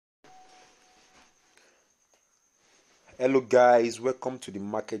Hello guys, welcome to the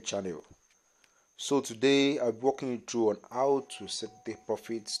market channel. So today I'll be walking you through on how to set the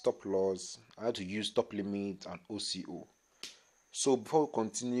profit, stop loss, how to use stop limit and OCO. So before we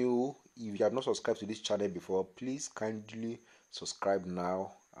continue, if you have not subscribed to this channel before, please kindly subscribe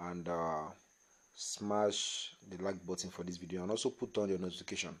now and smash the like button for this video and also put on your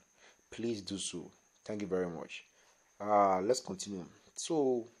notification. Please do so. Thank you very much. Let's continue.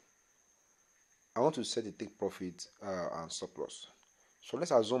 So I want to set the take profit and stop loss. So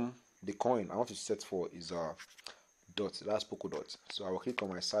let's assume the coin I want to set for is dot. That's polka dot. So I will click on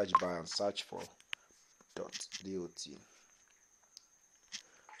my search bar and search for dot.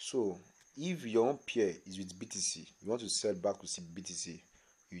 So if your own pair is with BTC, you want to sell back to BTC,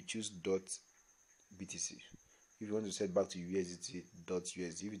 you choose dot BTC. If you want to sell back to USDT, dot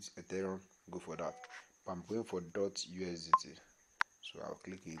USD. If it's Ethereum, go for that. But I'm going for dot USDT. So I'll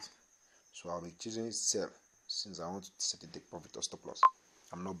click it. So I'll be choosing sell since I want to set the take profit or stop loss.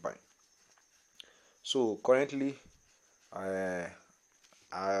 I'm not buying. So currently I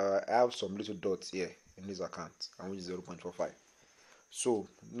have some little dots here in this account, and which is 0.45. So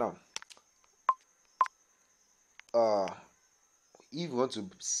now if you want to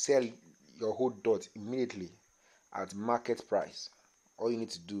sell your whole dot immediately at market price, all you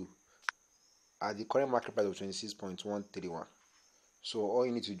need to do at the current market price of 26.131. So all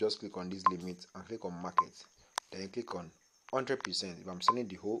you need to just click on this limit and click on market, then click on 100%. If I'm selling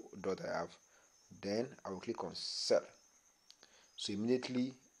the whole dot I have, then I will click on sell. So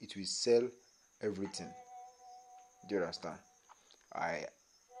immediately it will sell everything. Do you understand?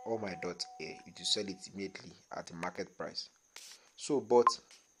 All my dots here, it will sell it immediately at the market price. So but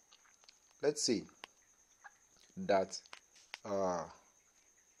let's say that what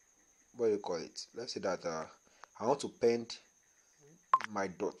do you call it? Let's say that I want to pend my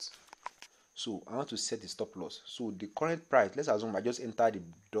dot. So I want to set the stop loss. So the current price, let's assume I just entered the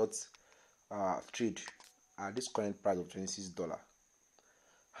dot trade at this current price of $26,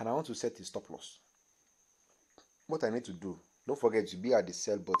 and I want to set the stop loss. What I need to do, don't forget to be at the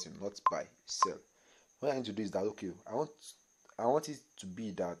sell button, not buy, sell. What I need to do is that okay, I want it to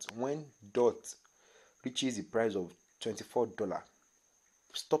be that when dot reaches the price of $24,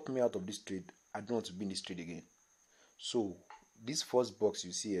 stop me out of this trade. I don't want to be in this trade again. So this first box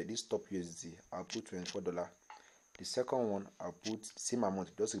you see here, this stop USD, I'll put $24. The second one I'll put same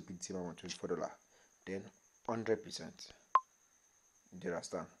amount, just repeat the same amount, $24. Then 100%. Do you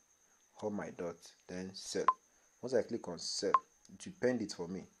understand? Hold my dot, then sell. Once I click on sell, it will pend it for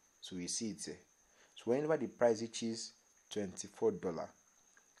me. So you see it here. So whenever the price reaches $24,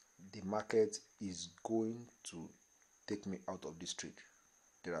 the market is going to take me out of this trade.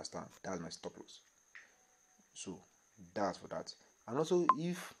 Do you understand? That's my stop loss. So that's for that. And also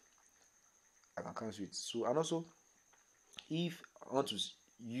if I can cancel it. So and also if I want to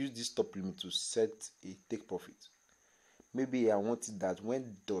use this stop limit to set a take profit, maybe I want it that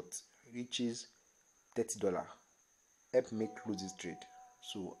when dot reaches $30, help me close this trade.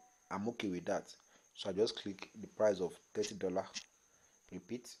 So I'm okay with that. So I just click the price of $30,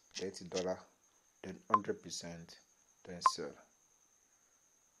 repeat $30, then 100%, then sell.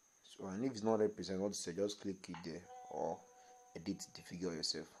 So and if it's not 100%, what to say, just click it there or edit the figure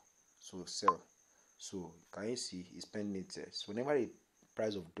yourself. So sell. So can you see it's pending it there? So whenever the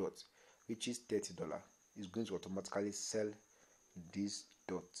price of dot reaches $30, it's going to automatically sell this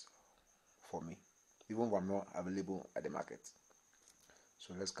dot for me, even if I'm not available at the market.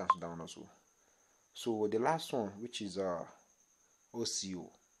 So let's cancel that one also. So the last one, which is OCO,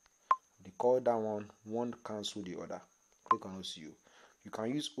 they call that one cancel the other. Click on OCO. You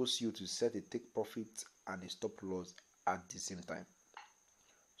can use OCO to set a take profit and a stop loss at the same time.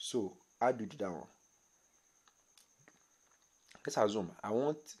 So how do you do that one? Let's assume I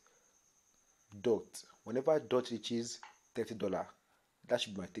want dot. Whenever dot reaches $30, that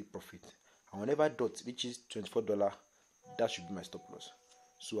should be my take profit. And whenever dot reaches $24, that should be my stop loss.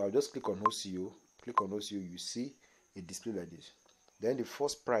 So I'll just click on OCO. Click on OCO. You see a display like this. Then the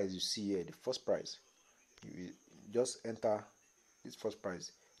first price you see here, the first price, you just enter this first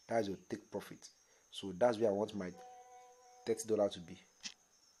price. That is your take profit. So that's where I want my $30 to be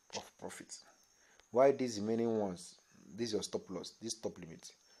of profit. Why these remaining ones? This is your stop loss, this stop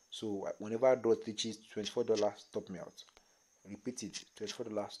limit. So whenever dot reaches $24, stop me out. Repeat it,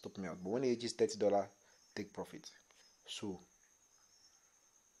 $24, stop me out. But when it reaches $30, take profit. So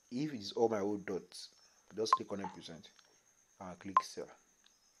if it is all my old dots, just click on 100% and click sell.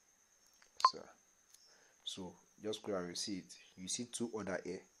 Sell. So just go and you see it. You see two other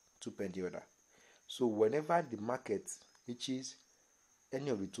here, two pending order. So whenever the market reaches any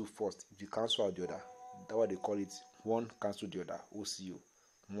of the two first, if you cancel out the other, that's what they call it one cancel the other. OCO,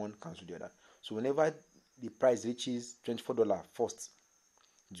 one cancel the other. So whenever the price reaches $24 first,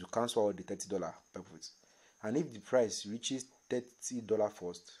 you cancel out the $30 profit. And if the price reaches $30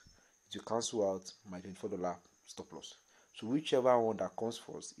 first, you cancel out my $24 stop loss. So whichever one that comes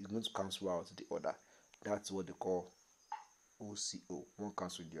first is going to cancel out the other. That's what they call OCO, one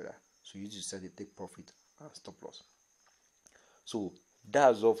cancel the other. So you just set the take profit and stop loss. So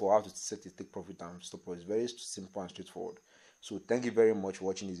that's all for how to set the take profit and stop loss. It's very simple and straightforward. So thank you very much for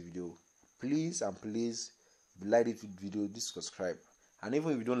watching this video. Please, if you like this video, just subscribe. And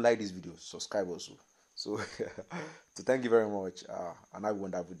even if you don't like this video, subscribe also. So, so thank you very much and have a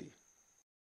wonderful day.